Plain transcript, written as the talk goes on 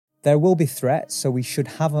There will be threats, so we should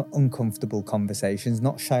have uncomfortable conversations,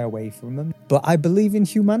 not shy away from them. But I believe in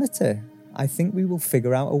humanity. I think we will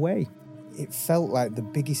figure out a way. It felt like the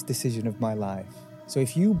biggest decision of my life. So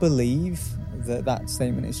if you believe that that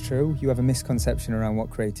statement is true, you have a misconception around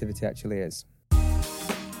what creativity actually is.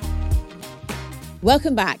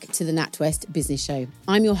 Welcome back to the NatWest Business Show.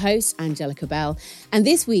 I'm your host, Angelica Bell, and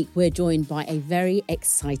this week we're joined by a very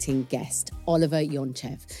exciting guest, Oliver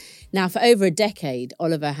Yonchev. Now, for over a decade,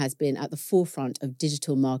 Oliver has been at the forefront of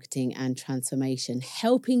digital marketing and transformation,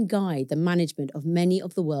 helping guide the management of many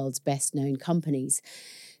of the world's best-known companies.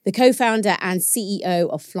 The co-founder and CEO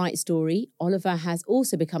of Flight Story, Oliver has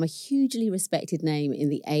also become a hugely respected name in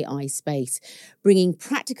the AI space, bringing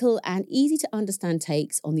practical and easy-to-understand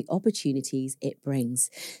takes on the opportunities it brings.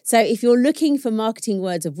 So if you're looking for marketing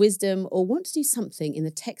words of wisdom or want to do something in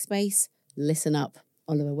the tech space, listen up.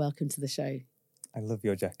 Oliver, welcome to the show. I love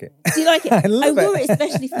your jacket. Do you like it? I wore it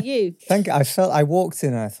especially for you. Thank you. I walked in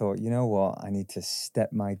and I thought, you know what? I need to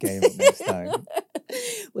step my game up next time.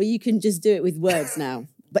 Well, you can just do it with words now.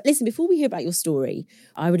 But listen, before we hear about your story,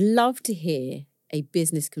 I would love to hear a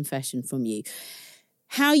business confession from you.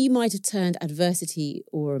 How you might have turned adversity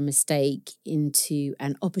or a mistake into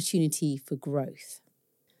an opportunity for growth.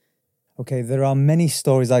 Okay, there are many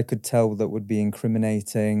stories I could tell that would be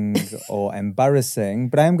incriminating or embarrassing,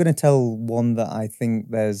 but I am going to tell one that I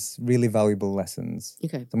think there's really valuable lessons.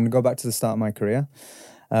 Okay. So I'm going to go back to the start of my career.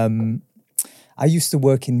 I used to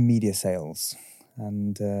work in media sales,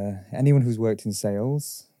 and anyone who's worked in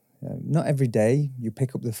sales, not every day you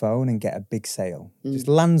pick up the phone and get a big sale. It just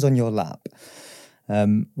lands on your lap.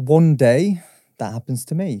 One day that happens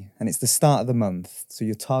to me, and it's the start of the month, so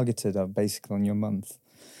you're targeted basically on your month.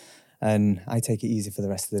 And I take it easy for the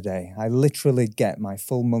rest of the day. I literally get my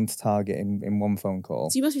full month target in one phone call.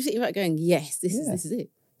 So you must be sitting back going, yes, this is it.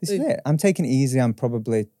 This is it. I'm taking it easy.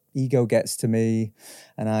 Ego gets to me.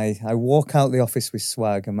 And I walk out the office with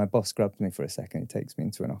swag, and my boss grabs me for a second. He takes me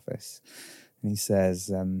into an office. And he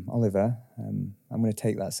says, Oliver, I'm going to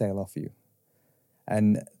take that sale off you.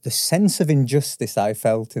 And the sense of injustice I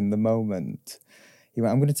felt in the moment, he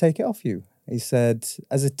went, I'm going to take it off you. He said,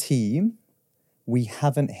 as a team, we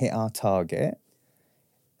haven't hit our target,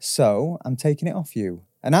 so I'm taking it off you.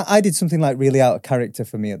 And I did something like really out of character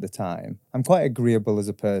for me at the time. I'm quite agreeable as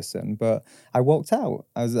a person, but I walked out.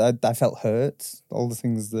 I felt hurt, all the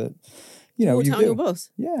things that, you know, you do. Your boss?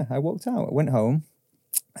 Yeah, I walked out. I went home,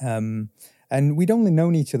 and we'd only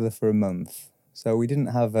known each other for a month, so we didn't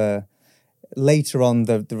have later on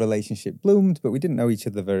the relationship bloomed, but we didn't know each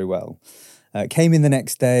other very well. Came in the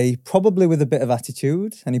next day, probably with a bit of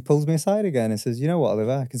attitude, and he pulls me aside again and says, you know what,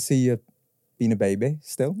 Oliver, I can see you being a baby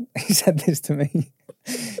still. He said this to me.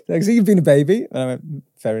 I can see you've been a baby. And I went,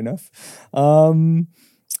 fair enough. And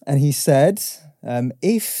he said,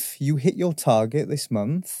 if you hit your target this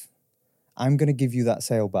month, I'm going to give you that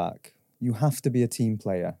sale back. You have to be a team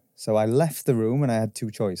player. So I left the room and I had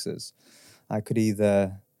two choices. I could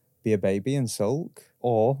either be a baby and sulk,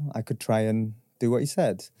 or I could try and do what he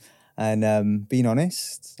said. And being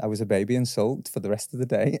honest, I was a baby and sulked for the rest of the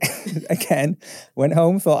day. Again, went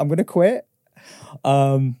home, thought I'm going to quit.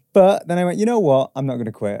 But then I went, you know what? I'm not going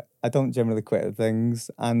to quit. I don't generally quit at things.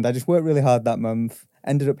 And I just worked really hard that month,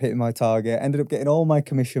 ended up hitting my target, ended up getting all my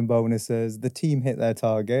commission bonuses. The team hit their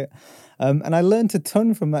target. And I learned a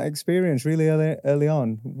ton from that experience really early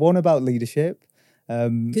on. One about leadership.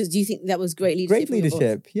 Because do you think that was great leadership? Great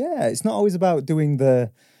leadership, yeah. It's not always about doing the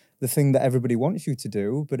thing that everybody wants you to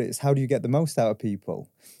do, but it's how do you get the most out of people.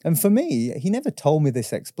 And for me, he never told me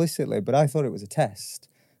this explicitly, but I thought it was a test,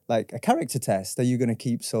 like a character test. Are you going to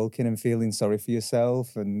keep sulking and feeling sorry for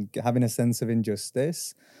yourself and having a sense of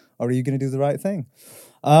injustice, or are you going to do the right thing?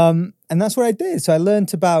 And that's what I did. So I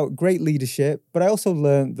learned about great leadership, but I also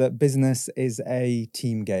learned that business is a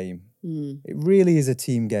team game. It really is a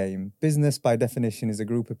team game. Business, by definition, is a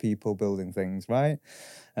group of people building things, right?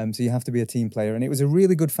 So you have to be a team player. And it was a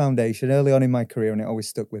really good foundation early on in my career, and it always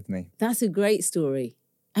stuck with me. That's a great story.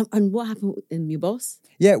 And what happened with your boss?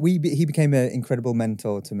 Yeah, he became an incredible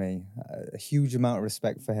mentor to me. A huge amount of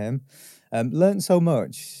respect for him. Learned so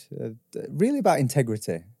much, really about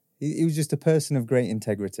integrity. He was just a person of great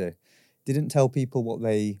integrity. Didn't tell people what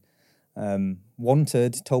they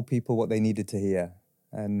wanted, told people what they needed to hear.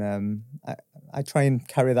 And I try and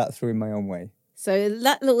carry that through in my own way. So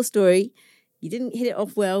that little story, you didn't hit it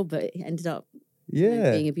off well, but it ended up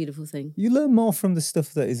being a beautiful thing. You learn more from the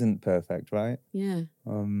stuff that isn't perfect, right? Yeah.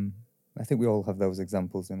 I think we all have those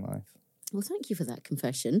examples in life. Well, thank you for that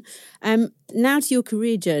confession. Now to your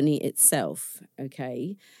career journey itself,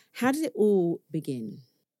 okay? How did it all begin?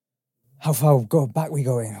 How far back we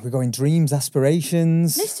going? We're going dreams,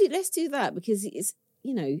 aspirations. Let's do that, because it's,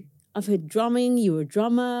 I've heard drumming, you were a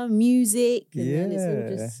drummer, music, and then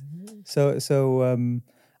it's all just... So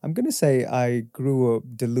I'm going to say I grew up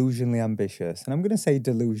delusionally ambitious. And I'm going to say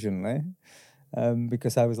delusionally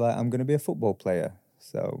because I was like, I'm going to be a football player.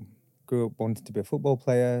 So grew up wanting to be a football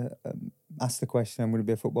player, asked the question, I'm going to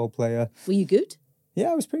be a football player. Were you good?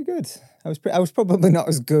 Yeah, I was pretty good. I was probably not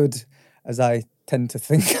as good as I tend to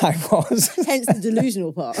think I was. Hence the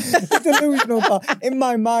delusional part. The delusional part. In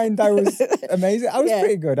my mind, I was amazing. I was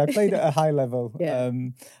pretty good. I played at a high level,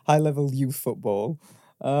 high level youth football.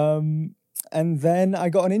 And then I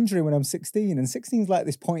got an injury when I'm 16. And 16 is like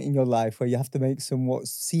this point in your life where you have to make some what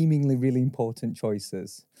seemingly really important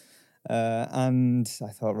choices. And I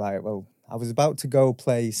thought, right, well, I was about to go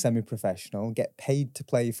play semi-professional, get paid to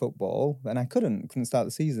play football, and I couldn't start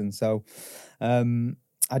the season. So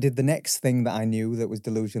I did the next thing that I knew that was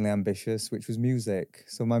delusionally ambitious, which was music.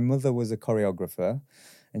 So my mother was a choreographer,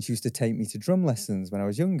 and she used to take me to drum lessons when I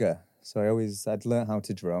was younger. So I'd learned how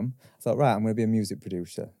to drum. I thought, right, I'm going to be a music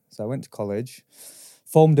producer. So I went to college,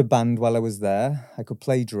 formed a band while I was there. I could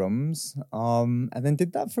play drums, and then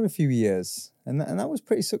did that for a few years. And that was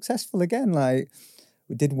pretty successful again. Like,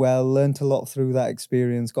 we did well, learned a lot through that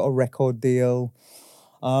experience, got a record deal.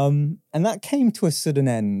 And that came to a sudden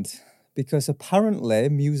end because apparently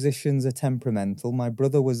musicians are temperamental. My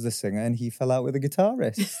brother was the singer and he fell out with a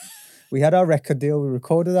guitarist. We had our record deal, we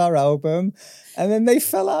recorded our album, and then they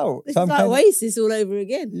fell out. It's like Oasis all over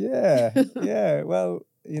again. Yeah. Well,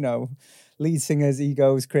 lead singers,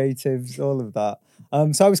 egos, creatives, all of that.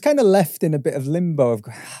 So I was kind of left in a bit of limbo of,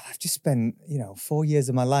 I've just spent, 4 years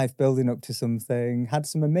of my life building up to something, had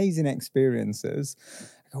some amazing experiences.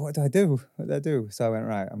 I go, what do I do? So I went,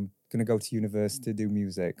 right, I'm going to go to university to do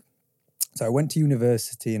music. So I went to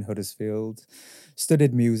university in Huddersfield,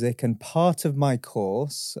 studied music, and part of my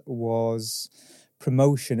course was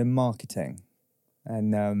promotion and marketing.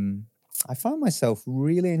 And I found myself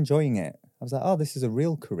really enjoying it. I was like, oh, this is a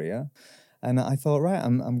real career. And I thought, right,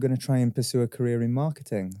 I'm going to try and pursue a career in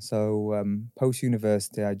marketing. So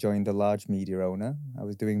post-university, I joined a large media owner. I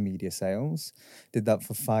was doing media sales. Did that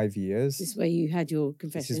for 5 years. This is where you had your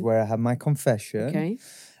confession? This is where I had my confession.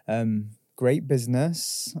 Okay. Great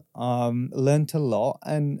business. Learned a lot.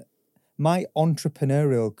 And my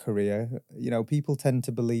entrepreneurial career, people tend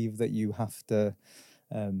to believe that you have to...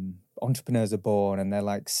 entrepreneurs are born and they're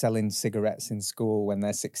like selling cigarettes in school when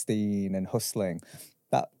they're 16 and hustling.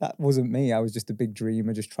 That wasn't me. I was just a big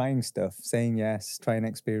dreamer, just trying stuff, saying yes, trying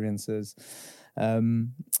experiences.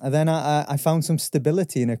 And then I found some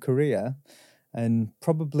stability in a career. And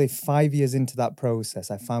probably 5 years into that process,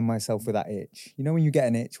 I found myself with that itch. When you get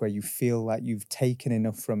an itch where you feel like you've taken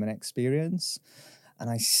enough from an experience. And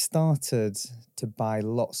I started to buy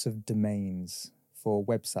lots of domains for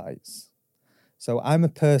websites. So I'm a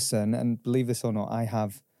person, and believe this or not, I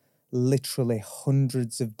have literally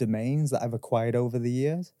hundreds of domains that I've acquired over the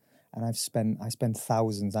years. And I spend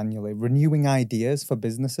thousands annually renewing ideas for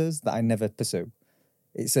businesses that I never pursue.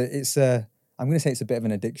 I'm going to say it's a bit of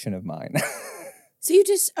an addiction of mine. So you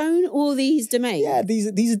just own all these domains? Yeah,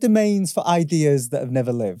 these are domains for ideas that have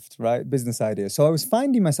never lived, right? Business ideas. So I was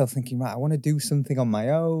finding myself thinking, right, I want to do something on my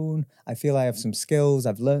own. I feel I have some skills.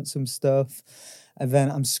 I've learned some stuff. And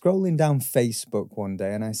then I'm scrolling down Facebook one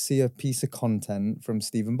day and I see a piece of content from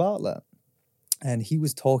Stephen Bartlett. And he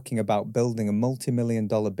was talking about building a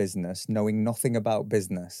multi-million-dollar business, knowing nothing about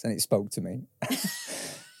business. And it spoke to me. I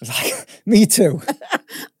was like, me too.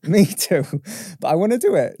 Me too. But I want to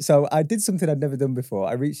do it. So I did something I'd never done before.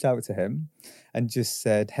 I reached out to him and just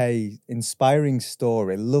said, hey, inspiring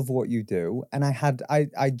story, love what you do. And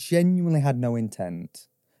I genuinely had no intent.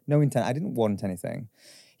 I didn't want anything.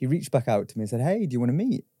 He reached back out to me and said, hey, do you want to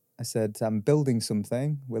meet? I said, I'm building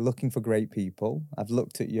something. We're looking for great people. I've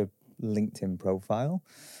looked at your LinkedIn profile.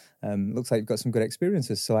 Looks like you've got some good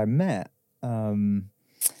experiences. So I met.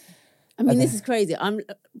 This is crazy.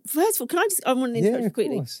 First of all, I want to interrupt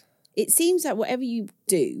quickly. Course. It seems that whatever you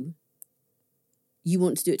do, you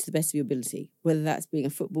want to do it to the best of your ability. Whether that's being a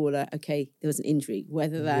footballer, okay, there was an injury.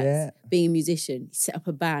 Whether that's being a musician, set up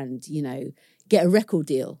a band, get a record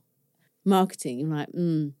deal. Marketing, I'm like,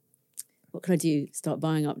 what can I do? Start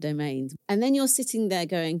buying up domains. And then you're sitting there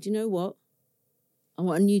going, do you know what? I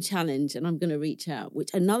want a new challenge and I'm going to reach out.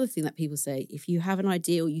 Which another thing that people say, if you have an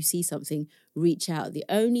idea or you see something, reach out. The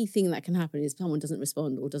only thing that can happen is someone doesn't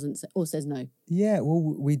respond or says no. Yeah, well,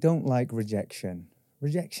 we don't like rejection.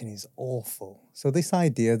 Rejection is awful. So this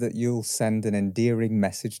idea that you'll send an endearing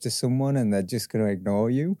message to someone and they're just going to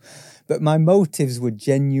ignore you. But my motives were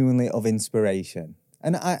genuinely of inspiration.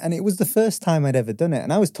 And it was the first time I'd ever done it.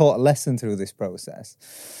 And I was taught a lesson through this process.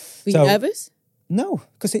 Were you nervous? No,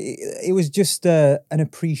 because it was just an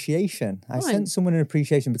appreciation. I sent someone an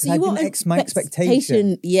appreciation because I didn't my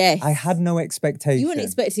expectation. Yes. I had no expectation. You weren't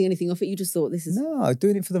expecting anything off it. You just thought this is... No, I was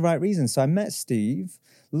doing it for the right reason. So I met Steve,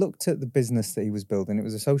 looked at the business that he was building. It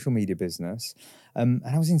was a social media business. And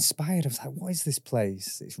I was inspired. I was like, what is this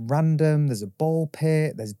place? It's random. There's a ball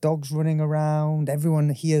pit. There's dogs running around. Everyone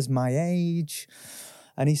here's my age.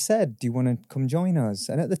 And he said, do you want to come join us?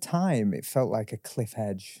 And at the time, it felt like a cliff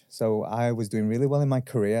edge. So I was doing really well in my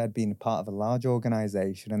career. I'd been a part of a large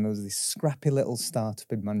organisation, and there was this scrappy little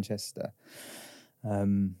startup in Manchester.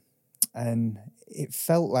 And it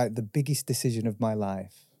felt like the biggest decision of my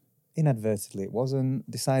life. Inadvertently, it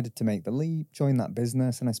wasn't. Decided to make the leap, join that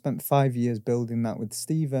business, and I spent 5 years building that with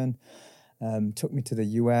Stephen. Took me to the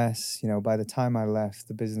US. By the time I left,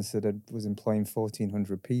 the business was employing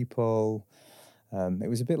 1,400 people. It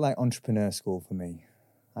was a bit like entrepreneur school for me.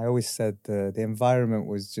 I always said the environment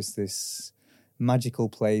was just this magical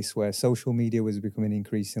place where social media was becoming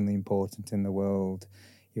increasingly important in the world.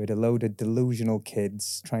 You had a load of delusional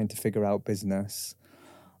kids trying to figure out business.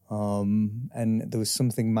 And there was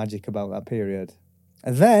something magic about that period.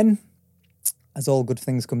 And then, as all good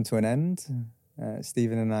things come to an end,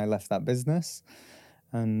 Stephen and I left that business.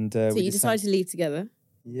 And so you decided to leave together?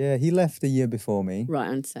 Yeah, he left a year before me. Right,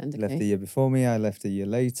 I understand. He left a year before me. I left a year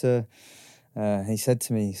later. He said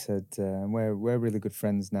to me, we're really good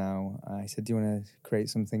friends now. I said, do you want to create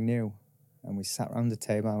something new? And we sat around the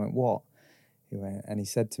table. I went, what? He went, and he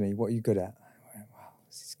said to me, what are you good at? I went, wow,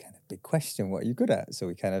 this is kind of a big question. What are you good at? So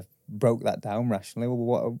we kind of broke that down rationally.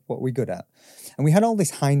 Well, what are we good at? And we had all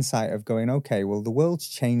this hindsight of going, okay, well, the world's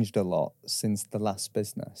changed a lot since the last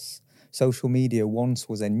business. Social media once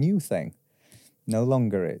was a new thing. No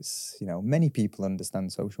longer is. Many people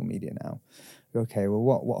understand social media now. Okay, well,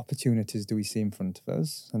 what opportunities do we see in front of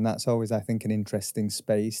us? And that's always, I think, an interesting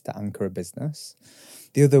space to anchor a business.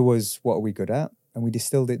 The other was, what are we good at? And we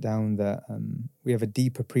distilled it down that we have a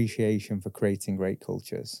deep appreciation for creating great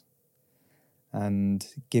cultures and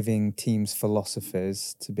giving teams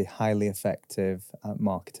philosophies to be highly effective at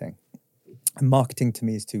marketing. And marketing to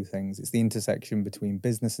me is two things. It's the intersection between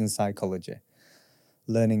business and psychology.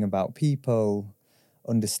 Learning about people,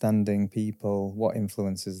 understanding people, what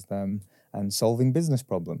influences them, and solving business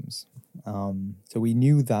problems. So we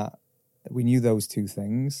knew those two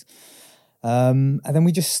things. And then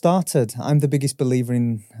we just started. I'm the biggest believer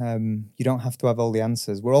in you don't have to have all the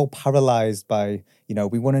answers. We're all paralyzed by,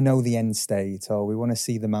 we want to know the end state or we want to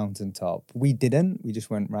see the mountaintop. We didn't. We just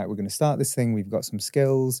went, right, we're going to start this thing. We've got some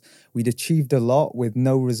skills. We'd achieved a lot with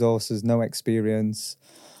no resources, no experience.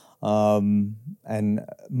 And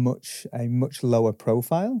a much lower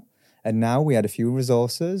profile. And now we had a few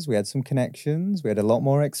resources, we had some connections, we had a lot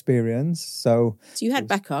more experience. So you had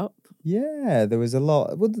backup? Yeah, there was a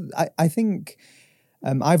lot. Well, I think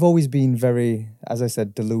I've always been very, as I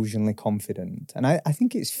said, delusionally confident. And I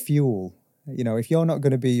think it's fuel. If you're not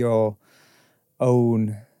going to be your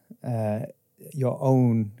own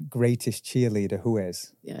greatest cheerleader, who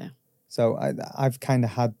is? Yeah. So I've kind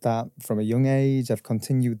of had that from a young age. I've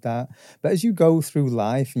continued that. But as you go through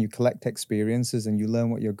life and you collect experiences and you learn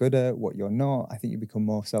what you're good at, what you're not, I think you become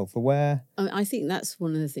more self-aware. I think that's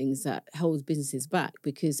one of the things that holds businesses back,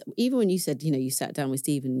 because even when you said, you sat down with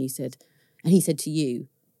Stephen and he said to you,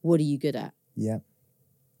 what are you good at? Yeah.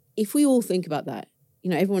 If we all think about that,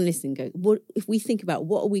 everyone listening goes, if we think about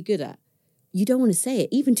what are we good at? You don't want to say it,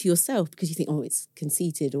 even to yourself, because you think, it's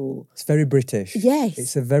conceited or... It's very British. Yes.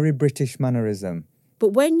 It's a very British mannerism. But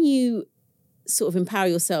when you sort of empower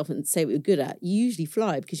yourself and say what you're good at, you usually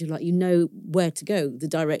fly, because you're like, where to go, the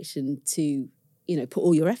direction to, put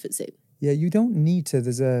all your efforts in. Yeah, you don't need to.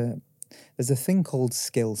 There's a thing called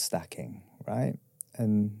skill stacking, right?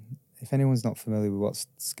 And if anyone's not familiar with what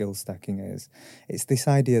skill stacking is, it's this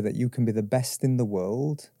idea that you can be the best in the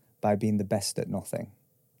world by being the best at nothing.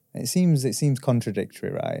 It seems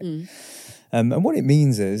contradictory, right? Mm. And what it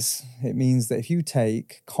means that if you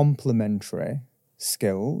take complementary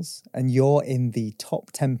skills and you're in the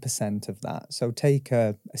top 10% of that, so take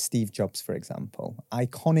a Steve Jobs, for example,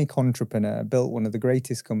 iconic entrepreneur, built one of the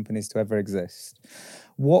greatest companies to ever exist.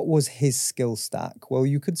 What was his skill stack? Well,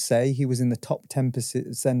 you could say he was in the top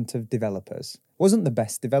 10% of developers. Wasn't the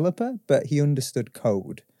best developer, but he understood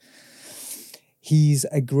code. He's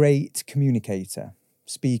a great communicator.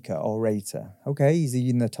 Speaker, orator. Okay, is he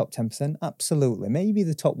in the top 10%? Absolutely. Maybe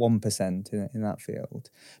the top 1% in that field.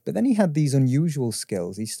 But then he had these unusual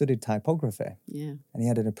skills. He studied typography. Yeah. And he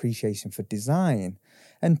had an appreciation for design.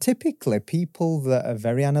 And typically people that are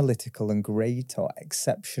very analytical and great or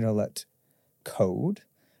exceptional at code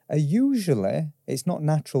are usually, it's not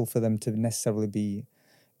natural for them to necessarily be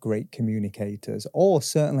great communicators or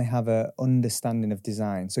certainly have an understanding of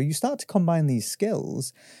design. So you start to combine these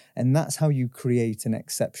skills, and that's how you create an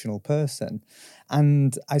exceptional person.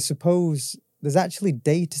 And I suppose there's actually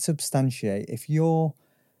data to substantiate if you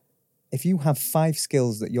have 5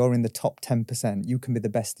 skills that you're in the top 10%, you can be the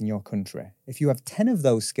best in your country. If you have 10 of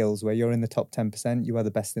those skills where you're in the top 10%, you are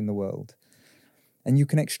the best in the world. And you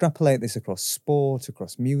can extrapolate this across sport,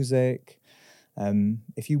 across music.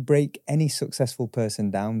 If you break any successful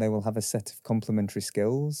person down, they will have a set of complementary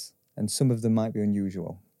skills, and some of them might be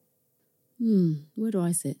unusual. Where do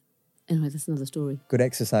I sit? Anyway, that's another story. Good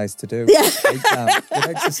exercise to do. Yeah. Good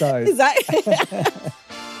exercise. Exactly.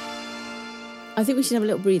 I think we should have a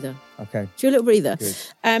little breather. Okay. Should we have a little breather?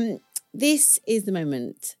 Good. This is the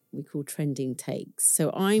moment we call trending takes.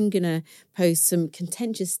 So I'm going to post some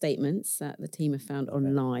contentious statements that the team have found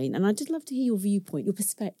online. And I'd just love to hear your viewpoint, your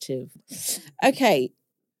perspective. Okay.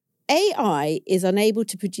 AI is unable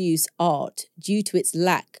to produce art due to its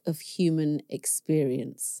lack of human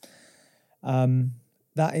experience.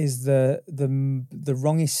 That is the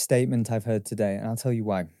wrongest statement I've heard today. And I'll tell you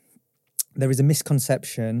why. There is a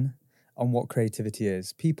misconception on what creativity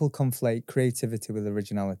is. People conflate creativity with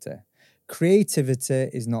originality. Creativity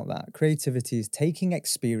is not that. Creativity is taking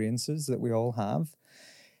experiences that we all have,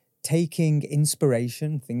 taking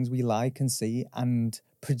inspiration, things we like and see, and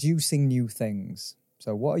producing new things.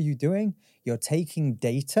 So what are you doing? You're taking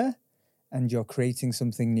data and you're creating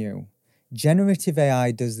something new. Generative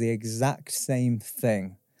AI does the exact same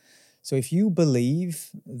thing. So if you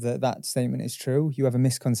believe that statement is true, you have a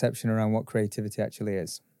misconception around what creativity actually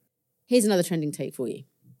is. Here's another trending take for you.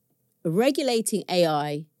 Regulating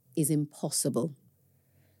AI is impossible.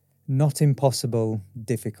 Not impossible,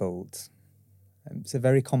 difficult. It's a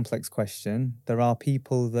very complex question. There are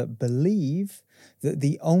people that believe that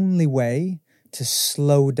the only way to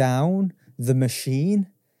slow down the machine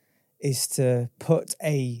is to put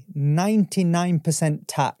a 99%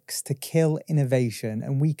 tax to kill innovation,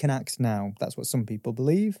 and we can act now. That's what some people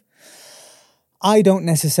believe. I don't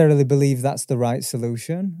necessarily believe that's the right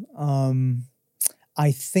solution.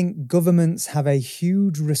 I think governments have a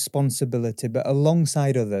huge responsibility, but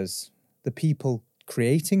alongside others, the people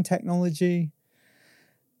creating technology,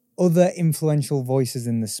 other influential voices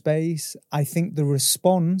in the space, I think the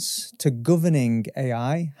response to governing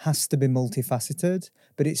AI has to be multifaceted,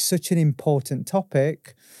 but it's such an important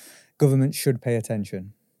topic, government should pay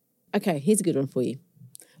attention. Okay, here's a good one for you.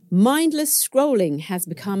 Mindless scrolling has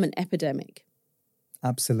become an epidemic.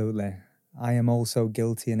 Absolutely. I am also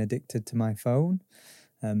guilty and addicted to my phone.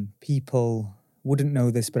 People wouldn't know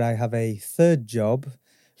this, but I have a third job,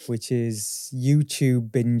 which is YouTube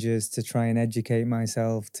binges to try and educate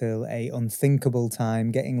myself till a unthinkable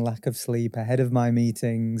time, getting lack of sleep ahead of my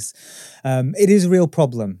meetings. It is a real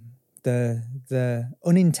problem. The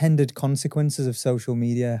unintended consequences of social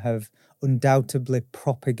media have undoubtedly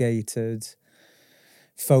propagated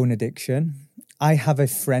phone addiction. I have a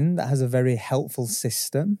friend that has a very helpful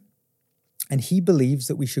system, and he believes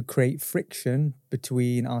that we should create friction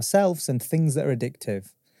between ourselves and things that are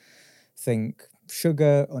addictive. Think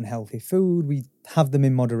sugar, unhealthy food, we have them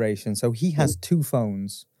in moderation. So he has 2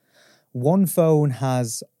 phones. One phone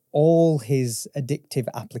has all his addictive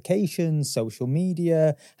applications, social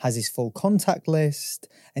media, has his full contact list,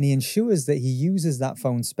 and he ensures that he uses that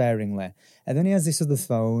phone sparingly. And then he has this other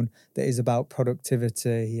phone that is about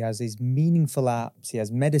productivity. He has his meaningful apps, he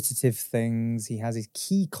has meditative things, he has his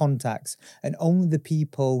key contacts, and only the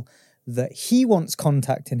people that he wants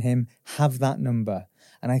contacting him have that number.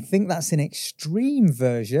 And I think that's an extreme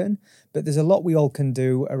version, but there's a lot we all can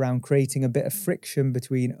do around creating a bit of friction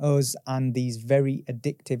between us and these very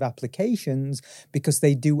addictive applications, because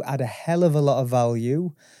they do add a hell of a lot of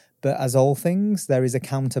value. But as all things, there is a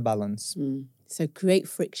counterbalance. So create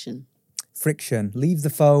friction. Friction. Leave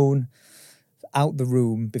the phone out the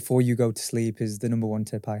room before you go to sleep is the number one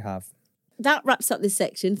tip I have. That wraps up this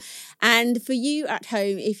section. And for you at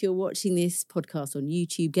home, if you're watching this podcast on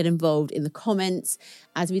YouTube, get involved in the comments,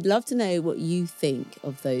 as we'd love to know what you think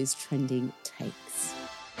of those trending takes.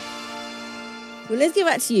 Well, let's get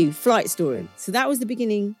back to you, Flight Story. So that was the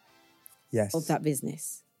beginning of that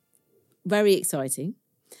business. Very exciting.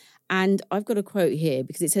 And I've got a quote here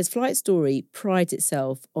because it says Flight Story prides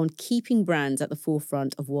itself on keeping brands at the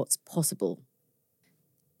forefront of what's possible.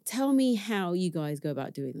 Tell me how you guys go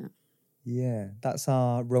about doing that. Yeah, that's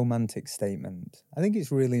our romantic statement. I think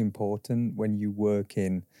it's really important when you work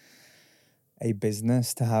in a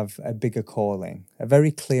business to have a bigger calling, a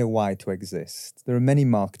very clear why to exist. There are many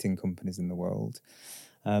marketing companies in the world.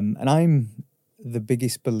 And I'm the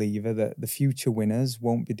biggest believer that the future winners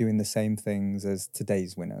won't be doing the same things as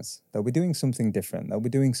today's winners. They'll be doing something different. They'll be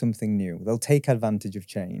doing something new. They'll take advantage of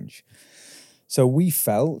change. So we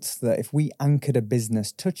felt that if we anchored a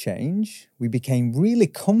business to change, we became really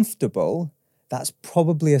comfortable, that's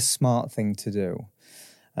probably a smart thing to do.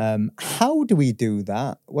 How do we do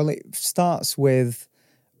that? Well, it starts with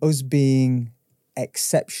us being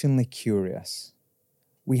exceptionally curious.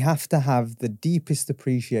 We have to have the deepest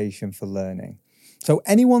appreciation for learning. So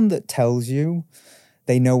anyone that tells you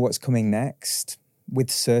they know what's coming next with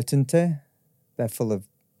certainty, they're full of,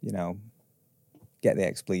 get the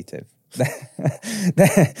expletive. They're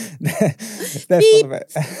full of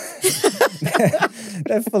it.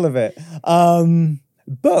 They're full of it.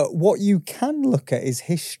 But what you can look at is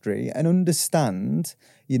history and understand,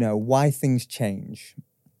 why things change.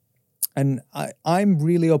 And I'm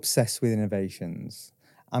really obsessed with innovations.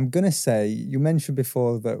 I'm going to say, you mentioned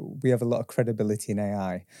before that we have a lot of credibility in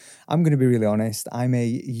AI. I'm going to be really honest. I'm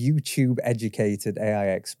a YouTube educated AI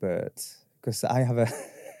expert because I have a...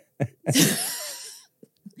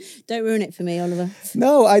 Don't ruin it for me, Oliver.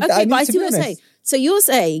 No, I but I see what you're saying. So you're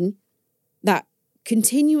saying that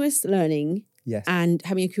continuous learning and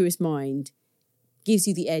having a curious mind gives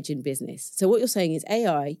you the edge in business. So what you're saying is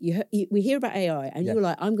AI, we hear about AI and you're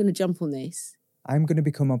like, I'm going to jump on this. I'm going to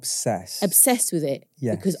become obsessed. Obsessed with it.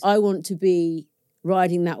 Yes. Because I want to be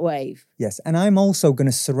riding that wave. Yes. And I'm also going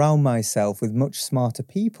to surround myself with much smarter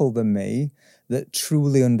people than me that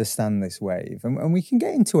truly understand this wave. And we can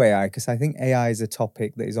get into AI because I think AI is a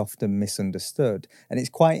topic that is often misunderstood and it's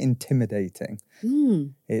quite intimidating.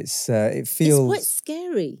 It feels... It's quite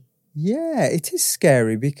scary. Yeah, it is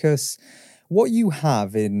scary because what you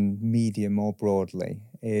have in media more broadly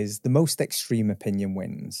is the most extreme opinion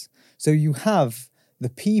wins. So you have the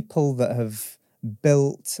people that have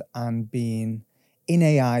built and been in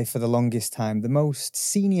AI for the longest time, the most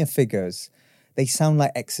senior figures, they sound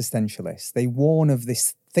like existentialists. They warn of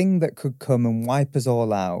this thing that could come and wipe us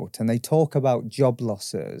all out. And they talk about job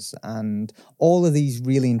losses and all of these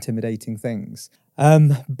really intimidating things.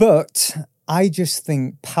 But I just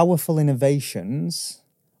think powerful innovations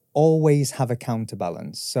always have a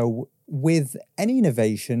counterbalance. So with any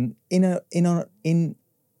innovation in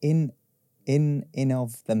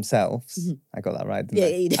of themselves, I got that right,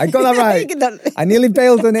 didn't I? I got that right. I nearly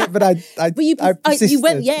bailed on it, but I persisted. You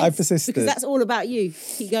went, yes, I persisted. Because that's all about you.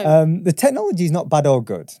 Keep going. The technology is not bad or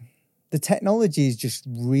good. The technology is just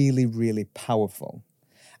really, really powerful.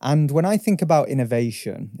 And when I think about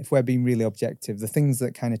innovation, if we're being really objective, the things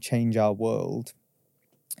that kind of change our world,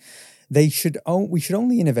 we should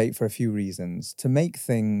only innovate for a few reasons: to make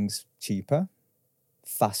things cheaper,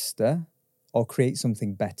 faster, or create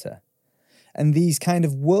something better. And these kind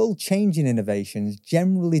of world-changing innovations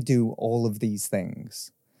generally do all of these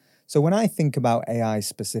things. So when I think about AI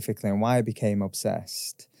specifically and why I became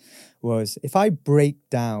obsessed was if I break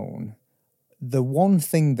down the one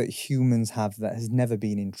thing that humans have that has never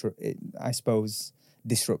been,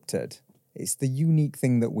 disrupted, it's the unique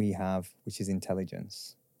thing that we have, which is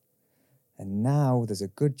intelligence. And now there's a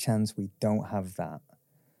good chance we don't have that.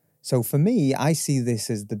 So for me, I see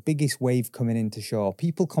this as the biggest wave coming into shore.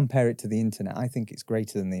 People compare it to the internet. I think it's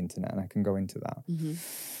greater than the internet, and I can go into that. Mm-hmm.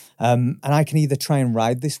 And I can either try and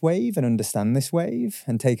ride this wave and understand this wave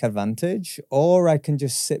and take advantage, or I can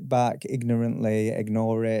just sit back ignorantly,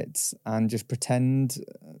 ignore it, and just pretend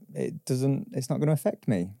it's not going to affect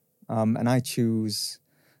me. And I choose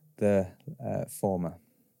the former.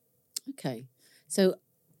 Okay. So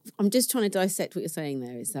I'm just trying to dissect what you're saying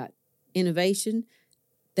there, is that innovation,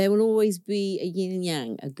 there will always be a yin and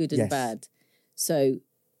yang, a good and bad. So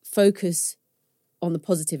focus on the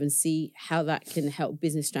positive and see how that can help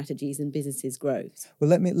business strategies and businesses grow. Well,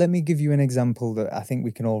 let me give you an example that I think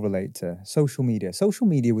we can all relate to. Social media. Social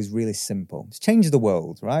media was really simple. It's changed the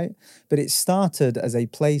world, right? But it started as a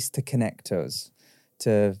place to connect us,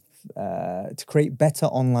 to create better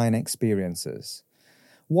online experiences.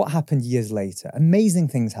 What happened years later? Amazing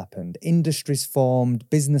things happened. Industries formed,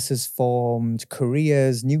 businesses formed,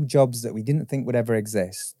 careers, new jobs that we didn't think would ever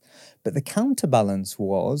exist. But the counterbalance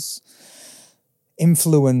was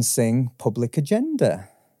influencing public agenda.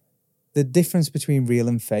 The difference between real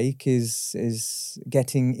and fake is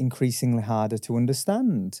getting increasingly harder to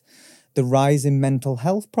understand. The rise in mental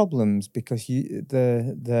health problems because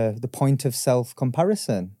the point of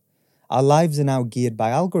self-comparison. Our lives are now geared by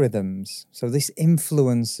algorithms. So this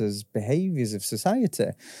influences behaviors of society.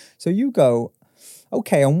 So you go,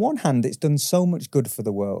 okay, on one hand, it's done so much good for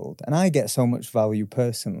the world and I get so much value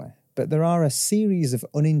personally. But there are a series of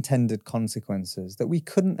unintended consequences that we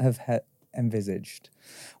couldn't have envisaged.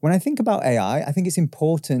 When I think about AI, I think it's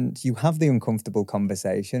important you have the uncomfortable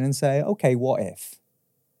conversation and say, okay, what if?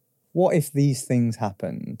 What if these things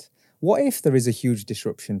happened? What if there is a huge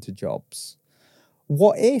disruption to jobs?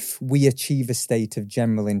 What if we achieve a state of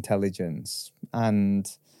general intelligence and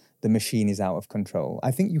the machine is out of control?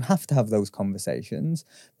 I think you have to have those conversations,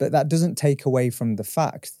 but that doesn't take away from the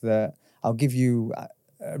fact that I'll give you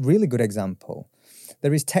a really good example.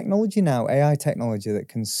 There is technology now, AI technology, that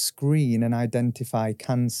can screen and identify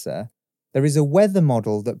cancer. There is a weather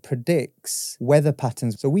model that predicts weather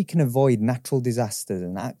patterns so we can avoid natural disasters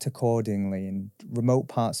and act accordingly in remote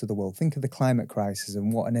parts of the world. Think of the climate crisis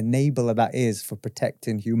and what an enabler that is for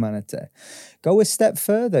protecting humanity. Go a step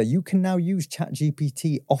further. You can now use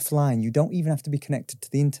ChatGPT offline. You don't even have to be connected to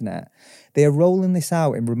the internet. They are rolling this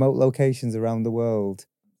out in remote locations around the world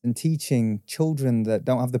and teaching children that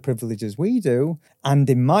don't have the privileges we do. And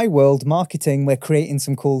in my world, marketing, we're creating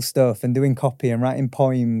some cool stuff and doing copy and writing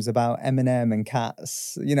poems about Eminem and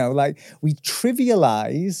cats. You know, like, we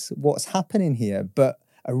trivialize what's happening here, but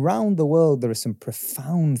around the world, there are some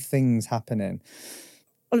profound things happening.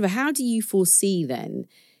 Oliver, how do you foresee then,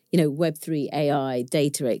 Web3, AI,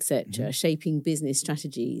 data, etc., shaping business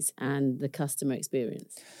strategies and the customer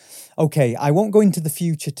experience? Okay, I won't go into the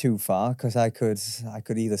future too far because I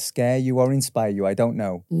could either scare you or inspire you. I don't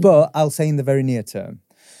know. But I'll say in the very near term.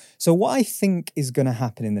 So what I think is going to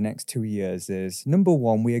happen in the next 2 years is, number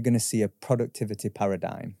one, we are going to see a productivity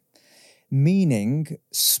paradigm, meaning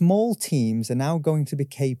small teams are now going to be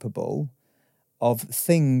capable of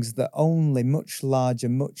things that only much larger,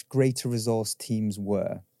 much greater resource teams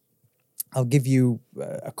were. I'll give you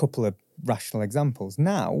a couple of rational examples.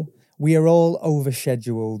 Now, we are all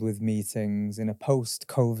overscheduled with meetings in a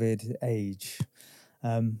post-COVID age.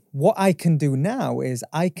 What I can do now is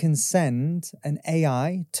I can send an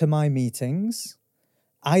AI to my meetings.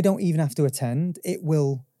 I don't even have to attend. It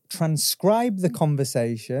will transcribe the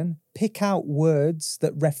conversation, pick out words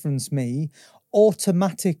that reference me,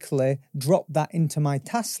 automatically drop that into my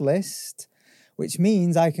task list, which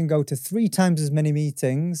means I can go to 3 times as many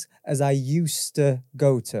meetings as I used to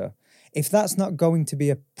go to. If that's not going to be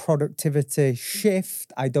a productivity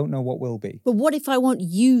shift, I don't know what will be. But what if I want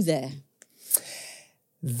you there?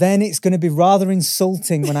 Then it's going to be rather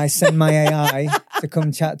insulting when I send my AI to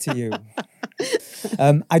come chat to you.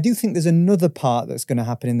 I do think there's another part that's going to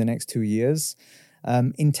happen in the next 2 years.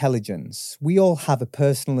 Intelligence. We all have a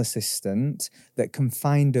personal assistant that can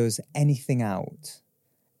find us anything out.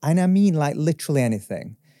 And I mean, like, literally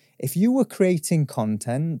anything. If you were creating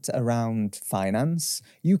content around finance,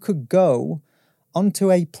 you could go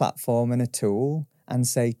onto a platform and a tool and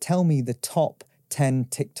say, tell me the top 10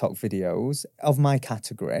 TikTok videos of my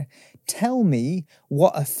category. Tell me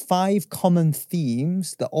what are 5 common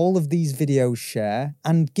themes that all of these videos share,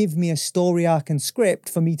 and give me a story arc and script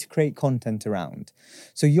for me to create content around.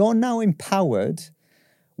 So you're now empowered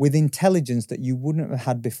with intelligence that you wouldn't have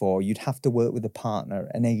had before. You'd have to work with a partner,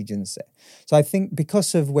 an agency. So I think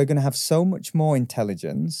because of we're going to have so much more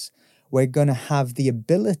intelligence, we're going to have the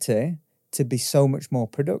ability to be so much more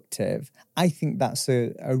productive. I think that's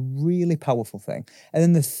a really powerful thing. And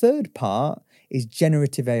then the third part is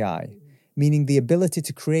generative AI, meaning the ability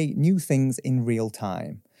to create new things in real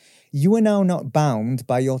time. You are now not bound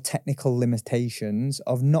by your technical limitations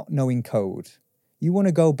of not knowing code. You want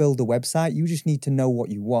to go build a website, you just need to know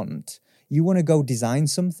what you want. You want to go design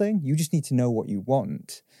something, you just need to know what you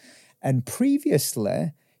want. And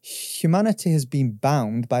previously, humanity has been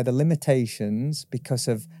bound by the limitations because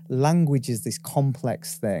of language is this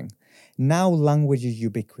complex thing. Now language is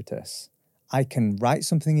ubiquitous. I can write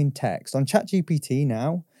something in text. On ChatGPT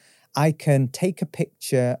now, I can take a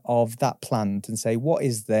picture of that plant and say, what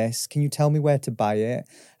is this? Can you tell me where to buy it?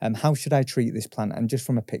 How should I treat this plant? And just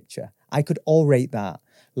from a picture, I could all rate that.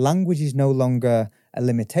 Language is no longer a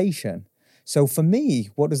limitation. So for me,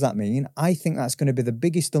 what does that mean? I think that's going to be the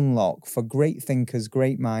biggest unlock for great thinkers,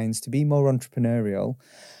 great minds to be more entrepreneurial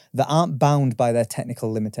that aren't bound by their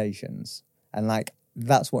technical limitations. And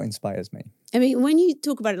that's what inspires me. I mean, when you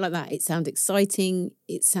talk about it like that, it sounds exciting,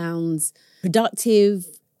 it sounds productive,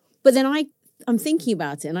 but then I'm thinking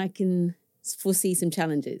about it and I can foresee some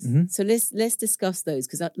challenges. Mm-hmm. So let's discuss those,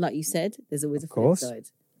 because like you said, there's always a flip side.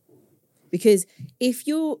 Because if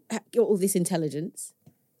you're got all this intelligence,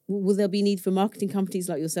 will there be need for marketing companies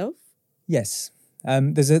like yourself? Yes.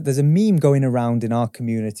 There's a meme going around in our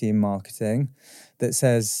community in marketing that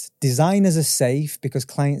says designers are safe because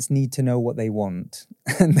clients need to know what they want.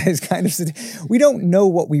 And there's we don't know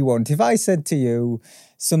what we want. If I said to you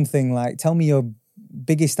something like, tell me your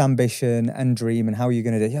biggest ambition and dream and how are you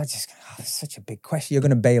going to do it? It's such a big question. You're going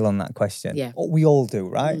to bail on that question. Yeah. We all do,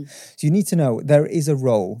 right? So you need to know there is a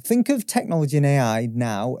role. Think of technology and AI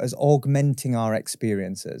now as augmenting our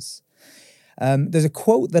experiences. There's a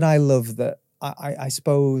quote that I love that I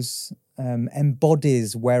suppose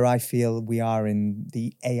embodies where I feel we are in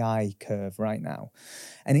the AI curve right now.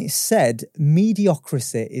 And it said,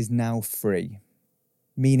 mediocrity is now free,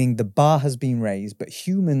 meaning the bar has been raised, but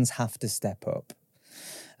humans have to step up.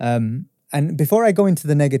 And before I go into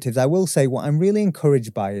the negatives, I will say what I'm really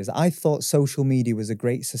encouraged by is I thought social media was a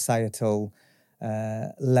great societal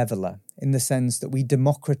leveler in the sense that we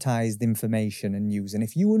democratized information and news. And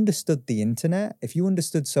if you understood the internet, if you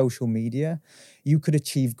understood social media, you could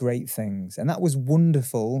achieve great things. And that was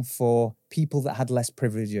wonderful for people that had less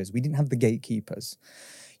privileges. We didn't have the gatekeepers.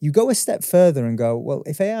 You go a step further and go, well,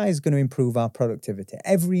 if AI is going to improve our productivity,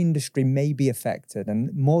 every industry may be affected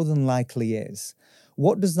and more than likely is.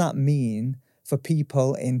 What does that mean for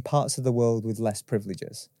people in parts of the world with less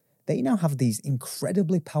privileges? They now have these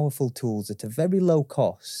incredibly powerful tools at a very low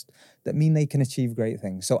cost that mean they can achieve great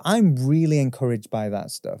things. So I'm really encouraged by that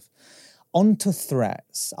stuff. On to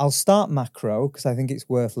threats. I'll start macro because I think it's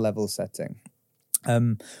worth level setting.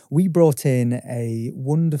 We brought in a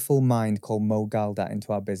wonderful mind called Mo Galdat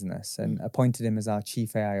into our business and appointed him as our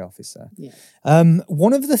chief AI officer. Yeah.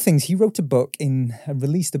 One of the things, he released a book in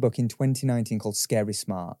 2019 called Scary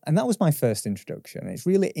Smart. And that was my first introduction. It's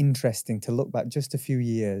really interesting to look back just a few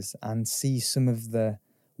years and see some of the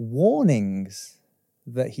warnings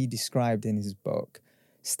that he described in his book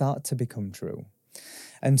start to become true.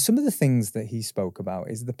 And some of the things that he spoke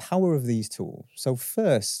about is the power of these tools. So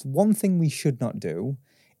first, one thing we should not do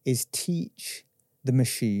is teach the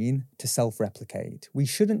machine to self-replicate. We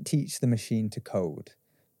shouldn't teach the machine to code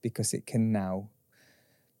because it can now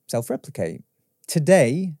self-replicate.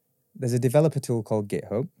 Today, there's a developer tool called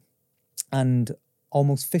GitHub, and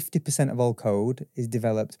almost 50% of all code is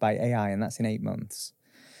developed by AI, and that's in 8 months.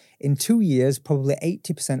 In 2 years, probably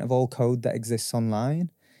 80% of all code that exists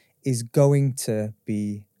online is going to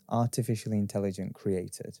be artificially intelligent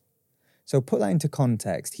created. So put that into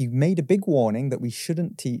context. He made a big warning that we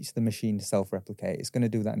shouldn't teach the machine to self-replicate. It's going to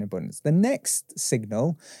do that in abundance. The next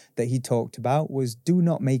signal that he talked about was do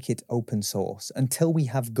not make it open source until we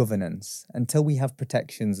have governance, until we have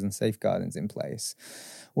protections and safeguardings in place.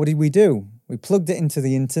 What did we do? We plugged it into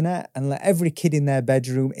the internet and let every kid in their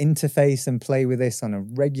bedroom interface and play with this on a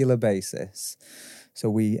regular basis. So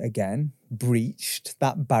we, again, breached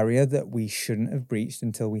that barrier that we shouldn't have breached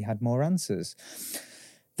until we had more answers.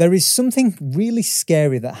 There is something really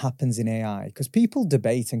scary that happens in AI because people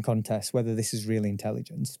debate and contest whether this is really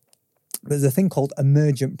intelligence. There's a thing called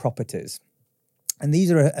emergent properties. And these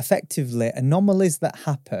are effectively anomalies that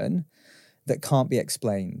happen that can't be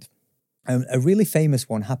explained. A really famous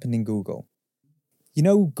one happened in Google. You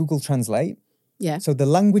know Google Translate? Yeah. So the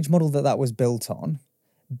language model that was built on,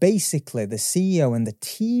 basically, the CEO and the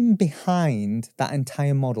team behind that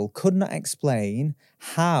entire model could not explain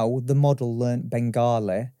how the model learnt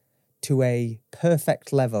Bengali to a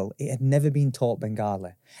perfect level. It had never been taught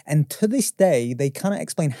Bengali. And to this day, they cannot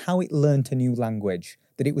explain how it learnt a new language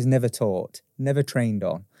that it was never taught, never trained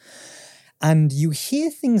on. And you hear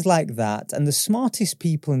things like that, and the smartest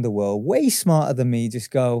people in the world, way smarter than me, just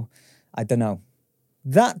go, I don't know.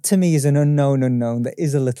 That to me is an unknown that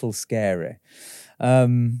is a little scary.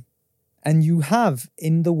 And you have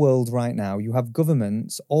in the world right now, you have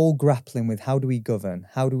governments all grappling with how do we govern?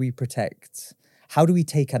 How do we protect? How do we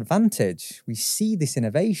take advantage? We see this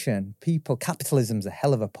innovation. Capitalism's a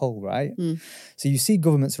hell of a pull, right? So you see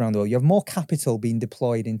governments around the world. You have more capital being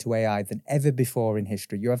deployed into AI than ever before in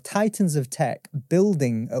history. You have titans of tech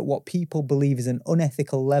building at what people believe is an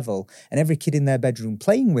unethical level and every kid in their bedroom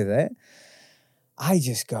playing with it. I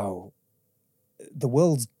just go, the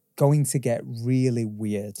world's going to get really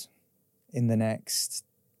weird in the next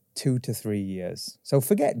 2 to 3 years. So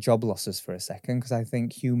forget job losses for a second, because I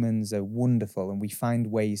think humans are wonderful and we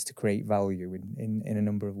find ways to create value in a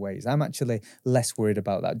number of ways. I'm actually less worried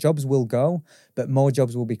about that. Jobs will go, but more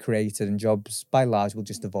jobs will be created and jobs by large will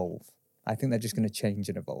just evolve. I think they're just going to change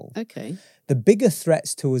and evolve. Okay. The bigger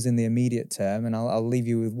threats to us in the immediate term, and I'll leave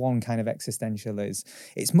you with one kind of existential, is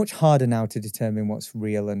it's much harder now to determine what's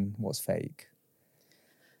real and what's fake.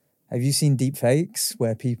 Have you seen deep fakes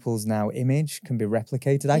where people's now image can be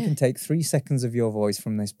replicated? Yeah. I can take 3 seconds of your voice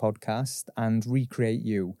from this podcast and recreate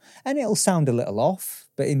you. And it'll sound a little off,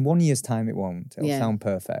 but in 1 year's time, it won't. It'll sound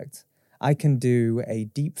perfect. I can do a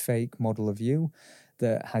deep fake model of you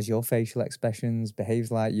that has your facial expressions, behaves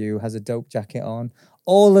like you, has a dope jacket on,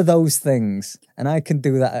 all of those things. And I can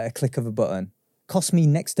do that at a click of a button. Cost me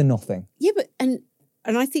next to nothing. Yeah, but and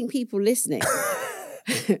and I think people listening,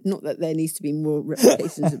 not that there needs to be more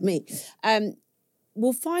reputations of me,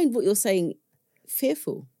 will find what you're saying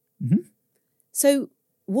fearful. Mm-hmm. So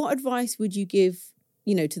what advice would you give,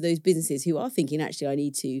 to those businesses who are thinking, actually, I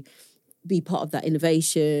need to be part of that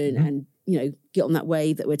innovation and, get on that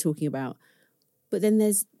wave that we're talking about. But then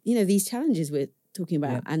there's, these challenges we're talking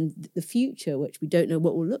about and the future, which we don't know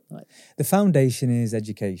what will look like. The foundation is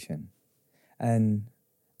education. And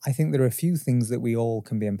I think there are a few things that we all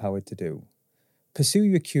can be empowered to do. Pursue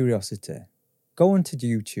your curiosity. Go onto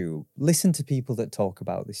YouTube. Listen to people that talk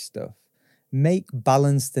about this stuff. Make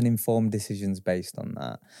balanced and informed decisions based on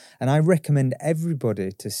that. And I recommend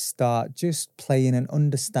everybody to start just playing and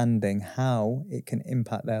understanding how it can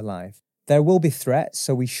impact their life. There will be threats,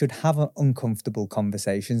 so we should have uncomfortable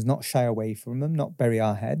conversations, not shy away from them, not bury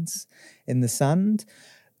our heads in the sand.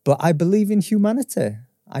 But I believe in humanity.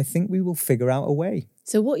 I think we will figure out a way.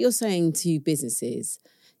 So what you're saying to businesses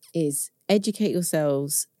is educate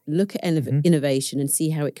yourselves, look at innovation and see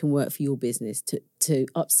how it can work for your business to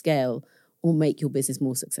upscale or make your business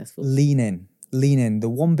more successful. Lean in. The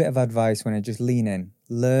one bit of advice when I just lean in,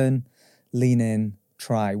 learn, lean in,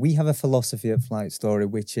 try. We have a philosophy at Flight Story,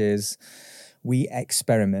 which is we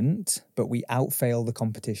experiment, but we outfail the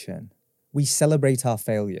competition. We celebrate our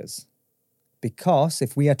failures. Because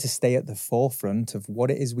if we are to stay at the forefront of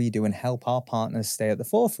what it is we do and help our partners stay at the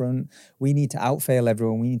forefront, we need to outfail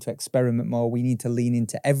everyone. We need to experiment more. We need to lean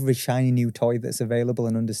into every shiny new toy that's available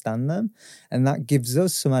and understand them. And that gives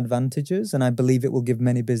us some advantages. And I believe it will give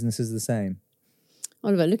many businesses the same.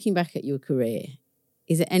 Oliver, looking back at your career,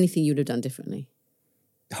 is there anything you would have done differently?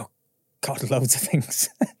 Oh, God, loads of things.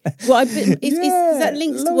 Well, is that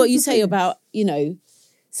linked to what you say about,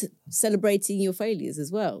 celebrating your failures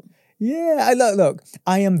as well? Yeah, look,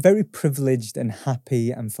 I am very privileged and happy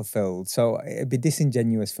and fulfilled. So it'd be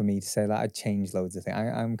disingenuous for me to say that I'd change loads of things.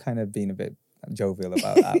 I'm kind of being a bit jovial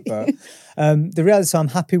about that. But the reality is I'm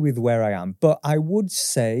happy with where I am. But I would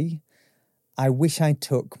say I wish I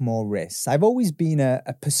took more risks. I've always been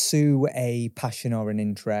a pursue a passion or an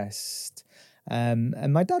interest.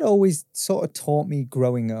 And my dad always sort of taught me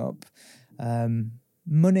growing up,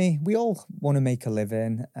 money, we all want to make a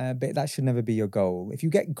living, but that should never be your goal. If you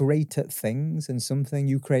get great at things and something,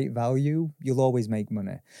 you create value, you'll always make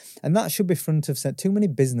money. And that should be front of set. Too many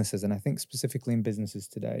businesses, and I think specifically in businesses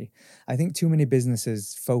today, I think too many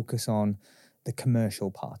businesses focus on the commercial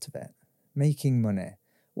part of it, making money.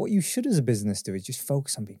 What you should as a business do is just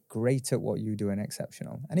focus on being great at what you do and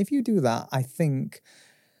exceptional. And if you do that, I think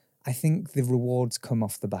the rewards come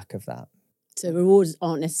off the back of that. So rewards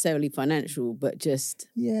aren't necessarily financial, but just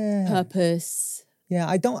purpose. Yeah,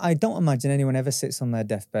 I don't imagine anyone ever sits on their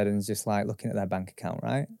deathbed and is just like looking at their bank account,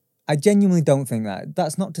 right? I genuinely don't think that.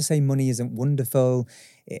 That's not to say money isn't wonderful.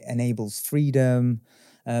 It enables freedom.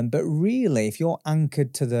 But really, if you're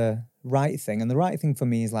anchored to the right thing, and the right thing for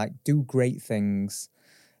me is like do great things,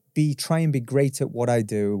 try and be great at what I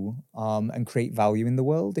do, and create value in the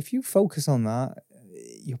world. If you focus on that,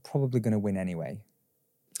 you're probably going to win anyway.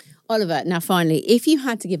 Oliver, now finally, if you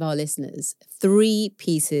had to give our listeners 3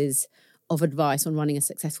 pieces of advice on running a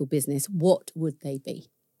successful business, what would they be?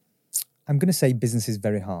 I'm going to say business is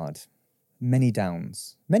very hard. Many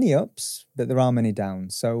downs, many ups, but there are many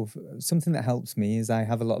downs. So something that helps me is I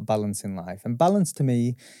have a lot of balance in life. And balance to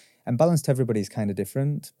me, and balance to everybody is kind of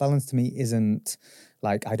different. Balance to me isn't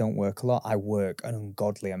like I don't work a lot. I work an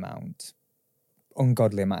ungodly amount.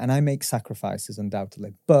 And I make sacrifices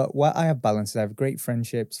undoubtedly, but what I have balance is I have great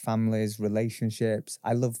friendships, families, relationships.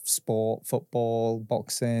 I love sport, football,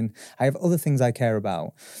 boxing. I have other things I care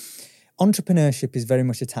about. Entrepreneurship is very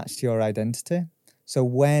much attached to your identity. So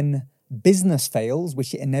when business fails,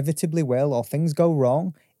 which it inevitably will, or things go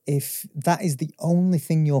wrong, if that is the only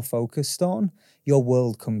thing you're focused on, your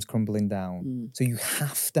world comes crumbling down. So you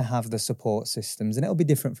have to have the support systems, and it'll be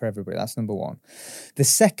different for everybody. That's number one. The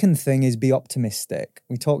second thing is be optimistic.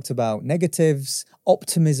 We talked about negatives.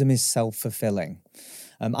 Optimism is self-fulfilling.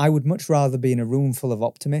 I would much rather be in a room full of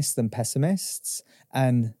optimists than pessimists,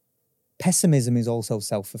 and pessimism is also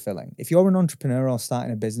self-fulfilling. If you're an entrepreneur or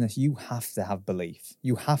starting a business, you have to have belief.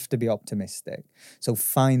 You have to be optimistic. So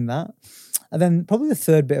find that. And then probably the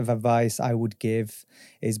third bit of advice I would give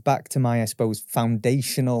is back to my, I suppose,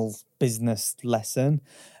 foundational business lesson.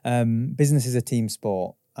 Business is a team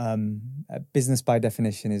sport. Business by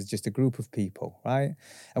definition is just a group of people, right?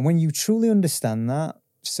 And when you truly understand that,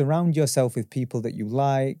 surround yourself with people that you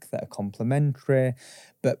like, that are complementary,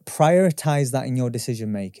 but prioritize that in your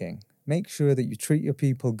decision making. Make sure that you treat your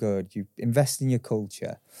people good, you invest in your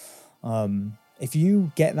culture. If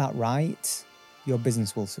you get that right, your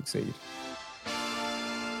business will succeed.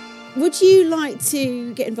 Would you like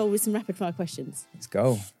to get involved with some rapid fire questions? Let's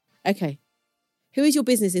go. Okay. Who is your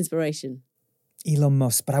business inspiration? Elon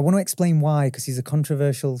Musk, but I want to explain why, because he's a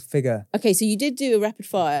controversial figure. Okay, so you did do a rapid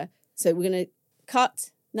fire. So we're going to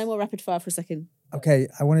cut. No more rapid fire for a second. Okay,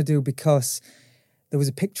 I want to do because there was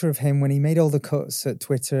a picture of him when he made all the cuts at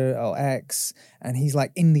Twitter or X, and he's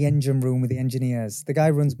like in the engine room with the engineers. The guy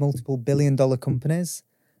runs multiple billion-dollar companies,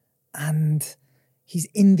 and he's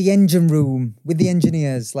in the engine room with the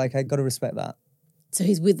engineers. Like, I got to respect that. So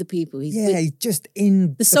he's with the people. He's just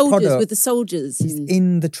in the soldiers, product. with the soldiers. He's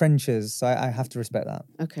in the trenches, so I have to respect that.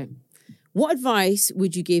 Okay. What advice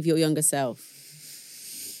would you give your younger self?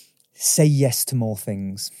 Say yes to more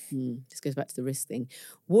things. This goes back to the risk thing.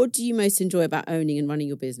 What do you most enjoy about owning and running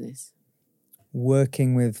your business?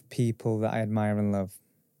 Working with people that I admire and love.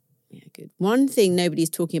 Yeah, good. One thing nobody's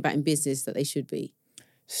talking about in business that they should be.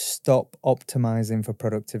 Stop optimizing for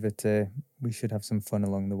productivity. We should have some fun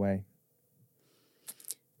along the way.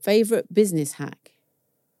 Favourite business hack?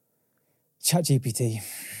 ChatGPT.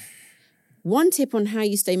 One tip on how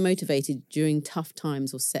you stay motivated during tough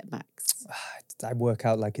times or setbacks? I work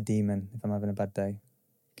out like a demon if I'm having a bad day.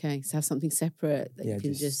 Okay, so have something separate that you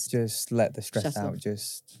can just let the stress out.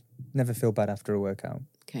 Just never feel bad after a workout.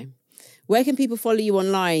 Okay. Where can people follow you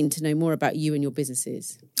online to know more about you and your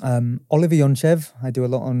businesses? Oliver Yonchev. I do a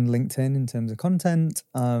lot on LinkedIn in terms of content.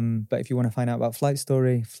 But if you want to find out about Flight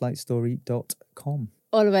Story, flightstory.com.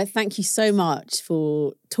 Oliver, thank you so much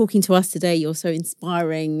for talking to us today. You're so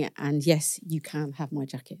inspiring. And yes, you can have my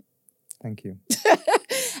jacket. Thank you.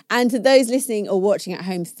 And to those listening or watching at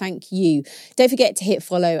home, thank you. Don't forget to hit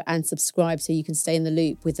follow and subscribe so you can stay in the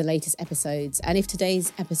loop with the latest episodes. And if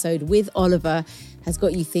today's episode with Oliver has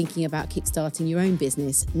got you thinking about kickstarting your own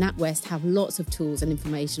business, NatWest have lots of tools and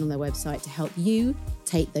information on their website to help you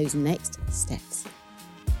take those next steps.